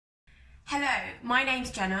Hello, my name's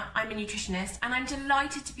Jenna, I'm a nutritionist and I'm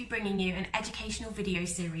delighted to be bringing you an educational video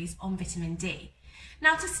series on vitamin D.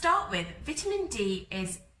 Now to start with, vitamin D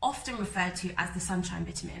is often referred to as the sunshine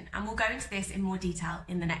vitamin and we'll go into this in more detail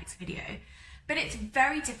in the next video. But it's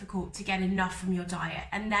very difficult to get enough from your diet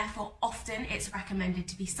and therefore often it's recommended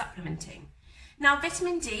to be supplementing. Now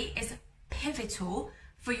vitamin D is pivotal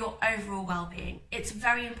for your overall well-being. It's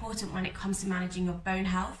very important when it comes to managing your bone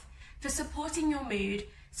health, for supporting your mood,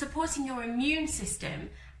 supporting your immune system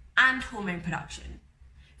and hormone production.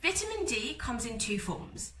 Vitamin D comes in two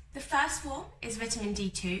forms. The first form is vitamin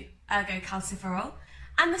D2, ergo calciferol,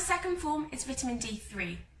 and the second form is vitamin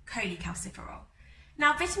D3, cholecalciferol.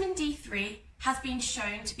 Now vitamin D3 has been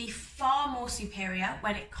shown to be far more superior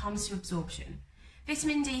when it comes to absorption.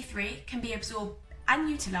 Vitamin D3 can be absorbed and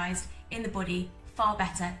utilised in the body far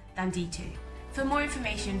better than D2. For more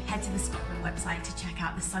information, head to the Scotmann website to check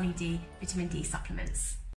out the SunnyD vitamin D supplements.